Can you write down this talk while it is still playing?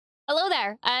Hello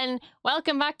there, and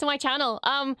welcome back to my channel.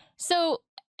 So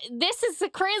this is a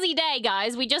crazy day,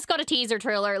 guys. We just got a teaser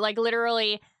trailer, like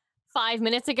literally 5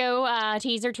 minutes ago.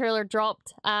 Teaser trailer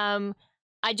dropped. I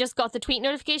just got the tweet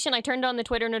notification. I turned on the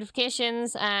Twitter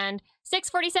notifications, and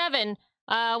 6:47.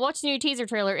 Watch the new teaser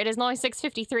trailer. It is now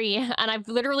 6:53, and I've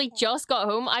literally just got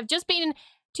home. I've just been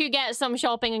to get some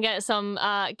shopping and get some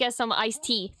iced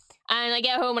tea. And I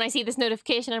get home and I see this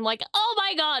notification and I'm like, oh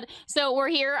my god! So we're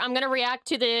here. I'm gonna react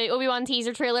to the Obi-Wan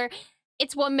teaser trailer.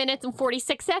 It's 1 minute and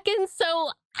 46 seconds, so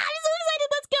I'm so excited.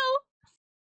 Let's go!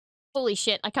 Holy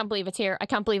shit, I can't believe it's here. I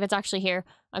can't believe it's actually here.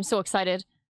 I'm so excited.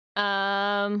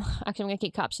 Actually, I'm gonna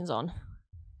keep captions on.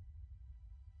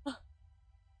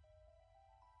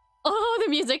 Oh, the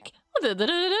music! The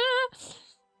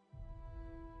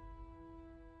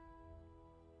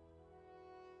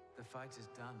fight is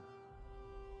done.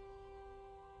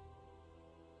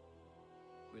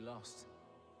 We lost.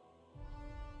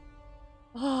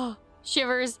 Oh,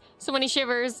 shivers. So many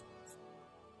shivers.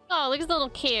 Oh, look at the little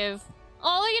cave.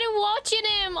 Oh, look at him watching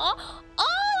him. Oh,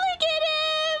 look at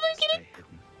him. Look at him.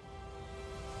 Hidden.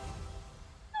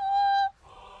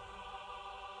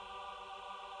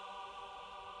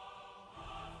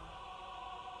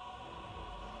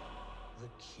 The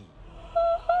key.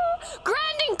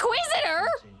 Grand Inquisitor?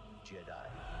 Jedi.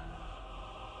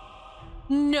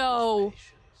 No.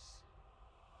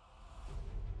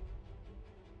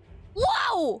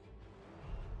 Whoa!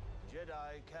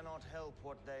 Jedi cannot help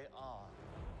what they are.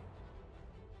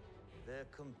 Their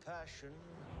compassion.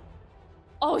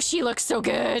 Oh, she looks so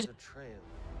good. The trail.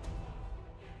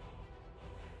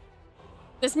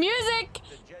 This music.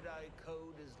 The Jedi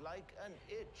code is like an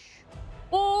itch.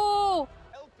 Oh.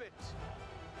 Help it.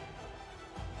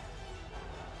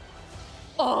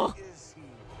 Oh. Is he?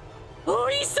 Oh,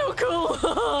 he's so cool.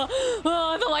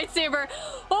 Oh, the lightsaber.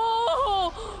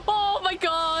 Oh, oh my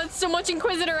god. So much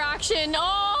Inquisitor action.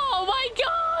 Oh my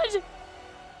god.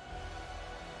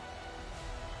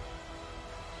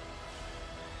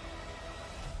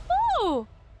 Oh.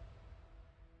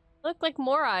 Look like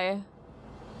Morai.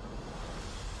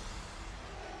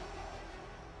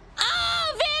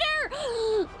 Ah, Vader.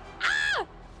 Ah.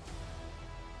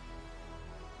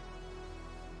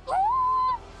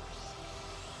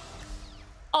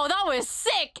 Oh, that was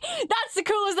sick! That's the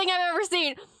coolest thing I've ever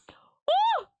seen!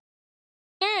 Woo!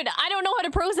 Dude, I don't know how to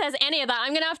process any of that.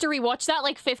 I'm gonna have to rewatch that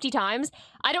like 50 times.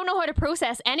 I don't know how to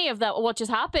process any of that, what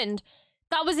just happened.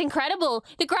 That was incredible.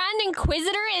 The Grand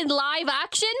Inquisitor in live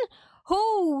action?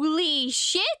 Holy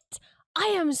shit! I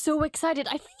am so excited.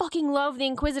 I fucking love the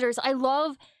Inquisitors. I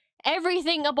love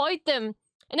everything about them.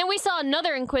 And then we saw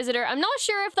another Inquisitor. I'm not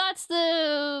sure if that's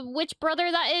which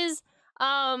brother that is.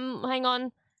 Hang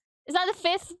on. Is that the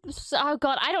fifth? Oh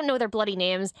god, I don't know their bloody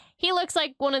names. He looks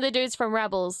like one of the dudes from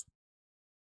Rebels.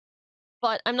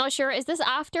 But I'm not sure. Is this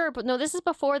after? But no, this is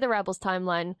before the Rebels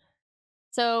timeline.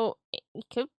 So, it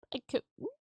could...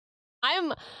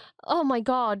 Oh my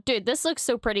god, dude, this looks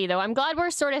so pretty though. I'm glad we're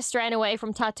sort of straying away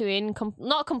from Tatooine.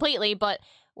 Not completely, but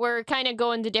we're kind of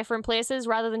going to different places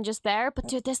rather than just there. But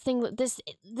dude, this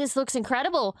looks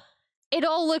incredible. It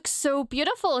all looks so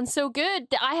beautiful and so good.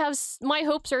 My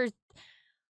hopes are...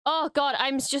 Oh god,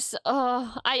 I'm just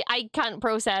I can't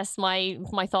process my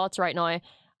thoughts right now.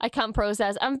 I can't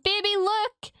process. And baby,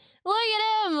 look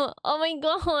at him. Oh my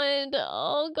god.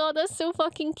 Oh god, that's so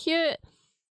fucking cute.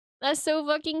 That's so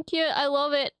fucking cute. I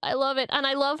love it. I love it. And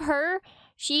I love her.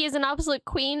 She is an absolute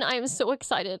queen. I am so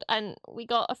excited. And we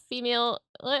got a female.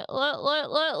 Look.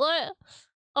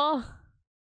 Oh,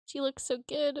 she looks so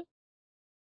good.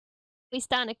 We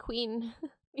stand a queen.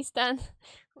 We stand.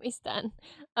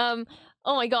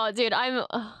 Oh my god, dude,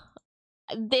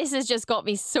 this has just got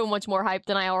me so much more hyped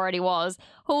than I already was.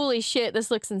 Holy shit, this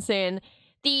looks insane.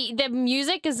 The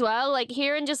music as well, like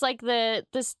hearing just like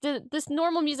this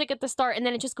normal music at the start, and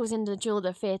then it just goes into Jewel of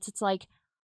the Fates. It's like,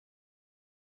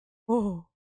 oh,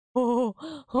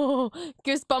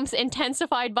 goosebumps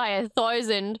intensified by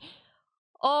 1,000.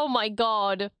 Oh my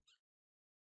god.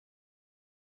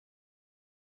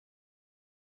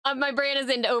 My brain is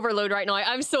into overload right now.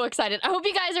 I'm so excited. I hope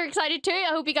you guys are excited too. I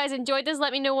hope you guys enjoyed this.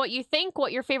 Let me know what you think,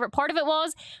 what your favorite part of it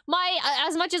was.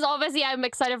 As much as obviously I'm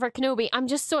excited for Kenobi, I'm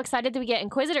just so excited that we get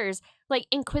Inquisitors. Like,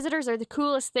 Inquisitors are the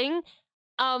coolest thing.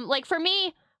 Like for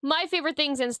me, my favorite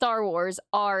things in Star Wars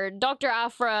are Dr.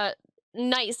 Aphra,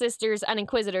 Night Sisters, and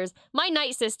Inquisitors. My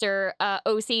Night Sister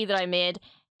OC that I made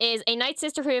is a Night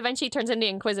Sister who eventually turns into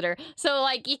Inquisitor. So,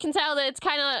 like, you can tell that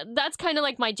that's kind of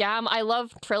like my jam. I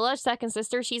love Trilla, second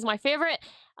sister. She's my favorite.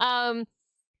 Dude,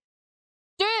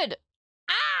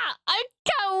 I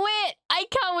can't wait. I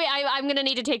can't wait. I'm going to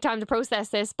need to take time to process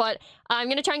this, but I'm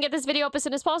going to try and get this video up as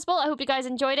soon as possible. I hope you guys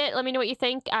enjoyed it. Let me know what you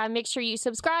think. Make sure you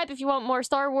subscribe if you want more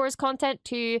Star Wars content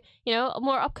to, you know,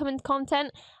 more upcoming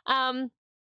content. And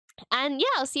yeah,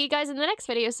 I'll see you guys in the next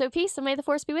video. So peace and may the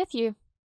Force be with you.